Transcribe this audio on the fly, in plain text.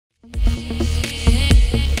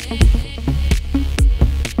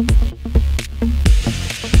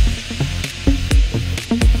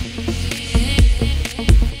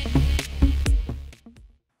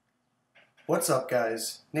What's up,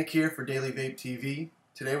 guys? Nick here for Daily Vape TV.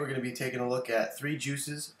 Today we're going to be taking a look at 3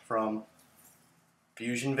 juices from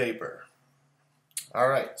FuZion Vapor.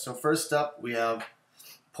 Alright, so first up we have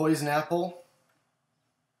Poison Apple.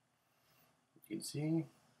 You can see,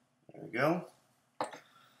 there we go.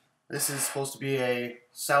 This is supposed to be a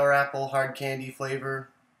sour apple hard candy flavor,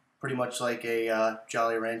 pretty much like a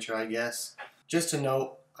Jolly Rancher, I guess. Just to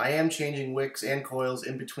note, I am changing wicks and coils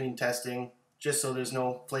in between testing, just so there's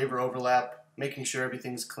no flavor overlap, making sure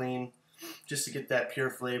everything's clean, just to get that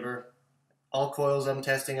pure flavor. All coils I'm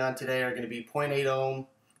testing on today are going to be 0.8 ohm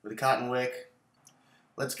with a cotton wick.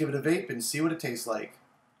 Let's give it a vape and see what it tastes like.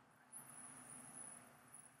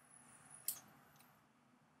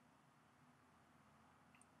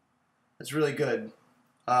 It's really good.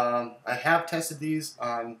 I have tested these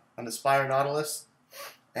on the Spire Nautilus,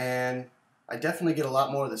 and I definitely get a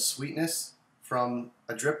lot more of the sweetness from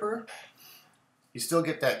a dripper. You still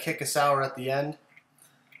get that kick of sour at the end,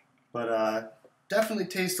 but definitely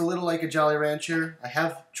tastes a little like a Jolly Rancher. I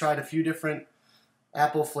have tried a few different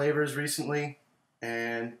apple flavors recently,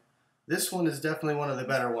 and this one is definitely one of the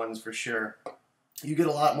better ones for sure. You get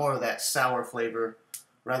a lot more of that sour flavor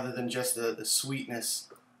rather than just the sweetness,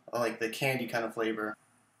 like the candy kind of flavor.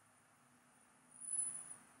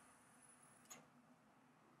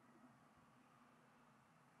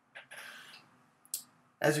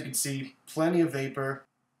 As you can see, plenty of vapor.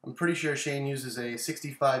 I'm pretty sure Shane uses a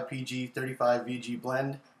 65 PG, 35 VG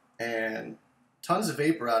blend, and tons of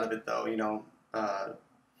vapor out of it though, you know.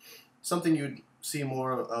 Something you'd see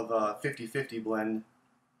more of a 50-50 blend.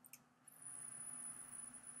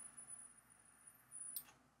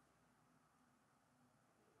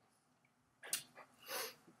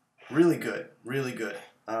 Really good, really good.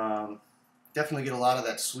 Definitely get a lot of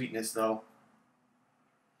that sweetness though.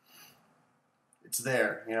 It's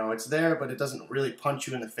there, you know, it's there, but it doesn't really punch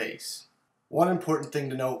you in the face. One important thing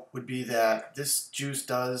to note would be that this juice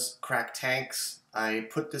does crack tanks. I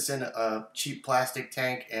put this in a cheap plastic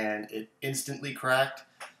tank and it instantly cracked.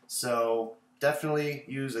 So definitely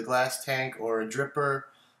use a glass tank or a dripper,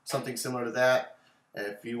 something similar to that,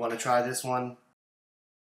 if you want to try this one.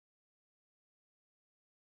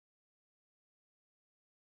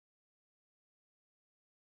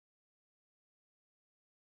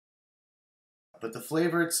 But the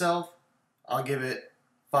flavor itself, I'll give it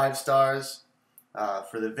 5 stars.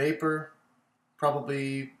 For the vapor,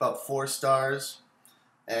 probably about 4 stars.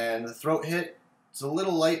 And the throat hit, it's a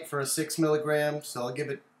little light for a 6 milligram, so I'll give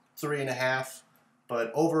it 3.5.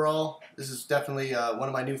 But overall, this is definitely one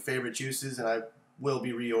of my new favorite juices, and I will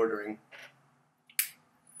be reordering.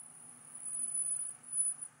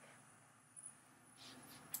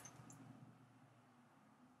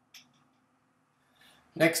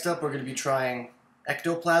 Next up, we're going to be trying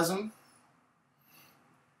Ectoplasm.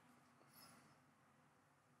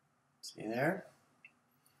 See there?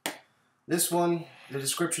 This one, the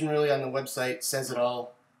description really on the website says it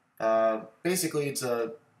all. Basically, it's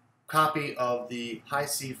a copy of the High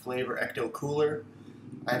C flavor Ecto Cooler.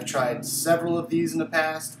 I've tried several of these in the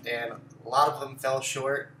past, and a lot of them fell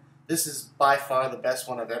short. This is by far the best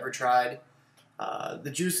one I've ever tried.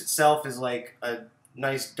 The juice itself is like a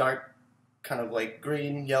nice dark kind of like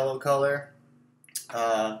green yellow color,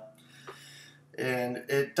 and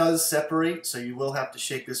it does separate, so you will have to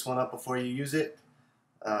shake this one up before you use it.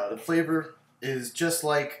 The flavor is just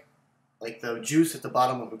like the juice at the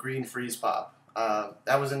bottom of a green freeze pop.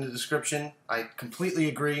 That was in the description. I completely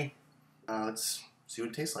agree. Let's see what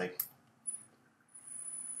it tastes like.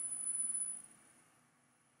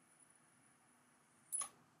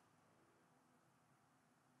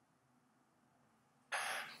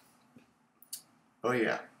 Oh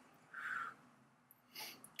yeah.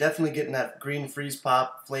 Definitely getting that green freeze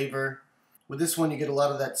pop flavor. With this one you get a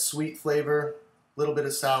lot of that sweet flavor, a little bit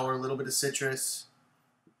of sour, a little bit of citrus.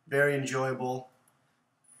 Very enjoyable.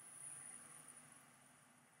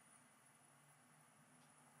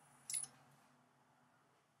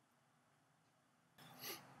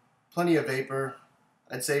 Plenty of vapor.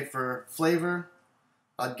 I'd say for flavor,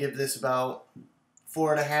 I'd give this about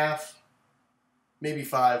 4.5, maybe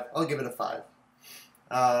 5. I'll give it a 5.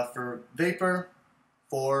 For vapor,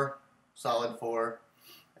 4, solid 4.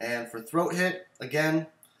 And for throat hit, again,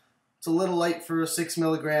 it's a little light for a 6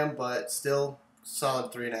 milligram, but still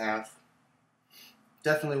solid 3.5.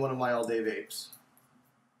 Definitely one of my all-day vapes.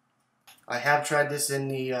 I have tried this in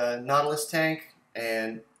the Nautilus tank,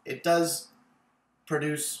 and it does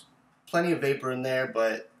produce plenty of vapor in there,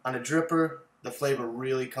 but on a dripper, the flavor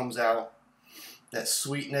really comes out. That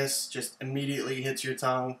sweetness just immediately hits your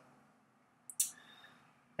tongue.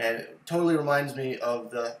 And it totally reminds me of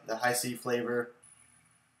the High C flavor.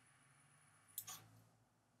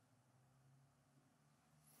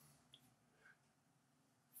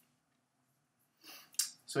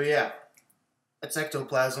 So yeah, that's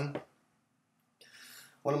Ectoplasm.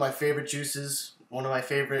 One of my favorite juices, one of my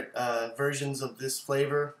favorite versions of this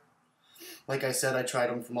flavor. Like I said, I tried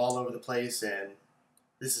them from all over the place, and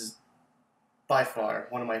this is by far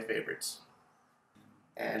one of my favorites.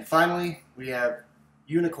 And finally, we have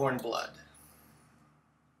Unicorn Blood.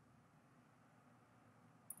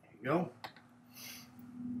 There you go.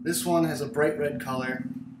 This one has a bright red color,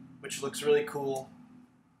 which looks really cool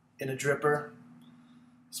in a dripper,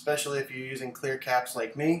 especially if you're using clear caps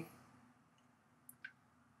like me.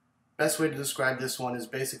 Best way to describe this one is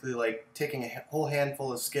basically like taking a whole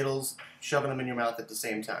handful of Skittles, shoving them in your mouth at the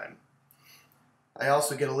same time. I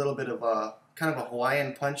also get a little bit of a kind of a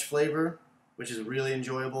Hawaiian punch flavor, which is really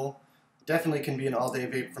enjoyable. Definitely can be an all-day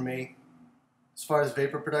vape for me. As far as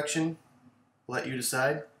vapor production, I'll let you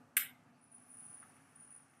decide.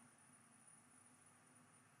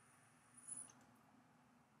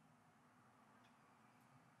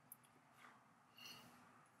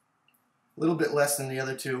 A little bit less than the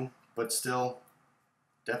other two, but still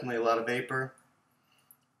definitely a lot of vapor.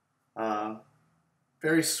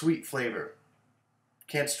 Very sweet flavor.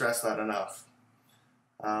 Can't stress that enough.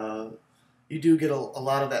 You do get a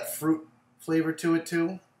lot of that fruit flavor to it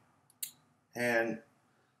too, and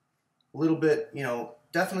a little bit, you know,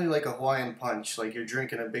 definitely like a Hawaiian punch, like you're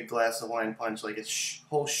drinking a big glass of Hawaiian punch, like it's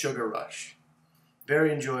whole sugar rush.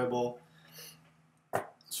 Very enjoyable.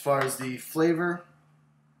 As far as the flavor,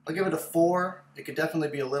 I'll give it a 4. It could definitely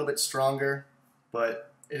be a little bit stronger,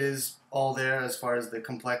 but it is all there as far as the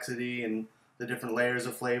complexity and the different layers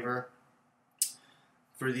of flavor.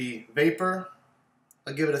 For the vapor,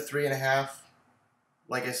 I'll give it a 3.5.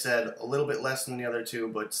 Like I said, a little bit less than the other two,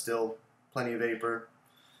 but still plenty of vapor.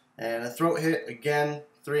 And a throat hit, again,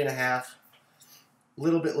 3.5. A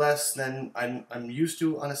little bit less than I'm used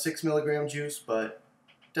to on a 6 milligram juice, but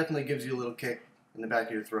definitely gives you a little kick in the back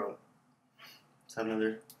of your throat. Let's have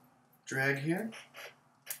another drag here.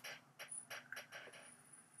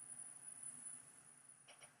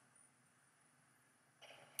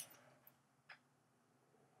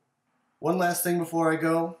 One last thing before I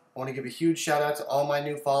go, I want to give a huge shout out to all my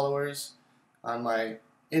new followers on my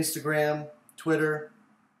Instagram, Twitter,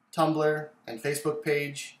 Tumblr, and Facebook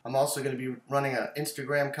page. I'm also going to be running an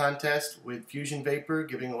Instagram contest with FuZion Vapor,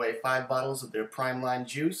 giving away 5 bottles of their Prime Line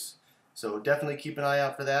juice. So definitely keep an eye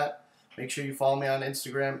out for that. Make sure you follow me on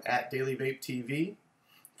Instagram at DailyVapeTV.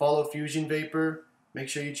 Follow FuZion Vapor. Make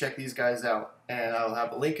sure you check these guys out. And I'll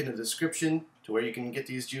have a link in the description to where you can get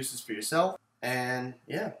these juices for yourself. And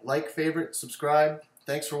yeah, like, favorite, subscribe.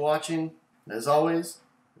 Thanks for watching. And as always,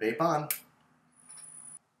 vape on.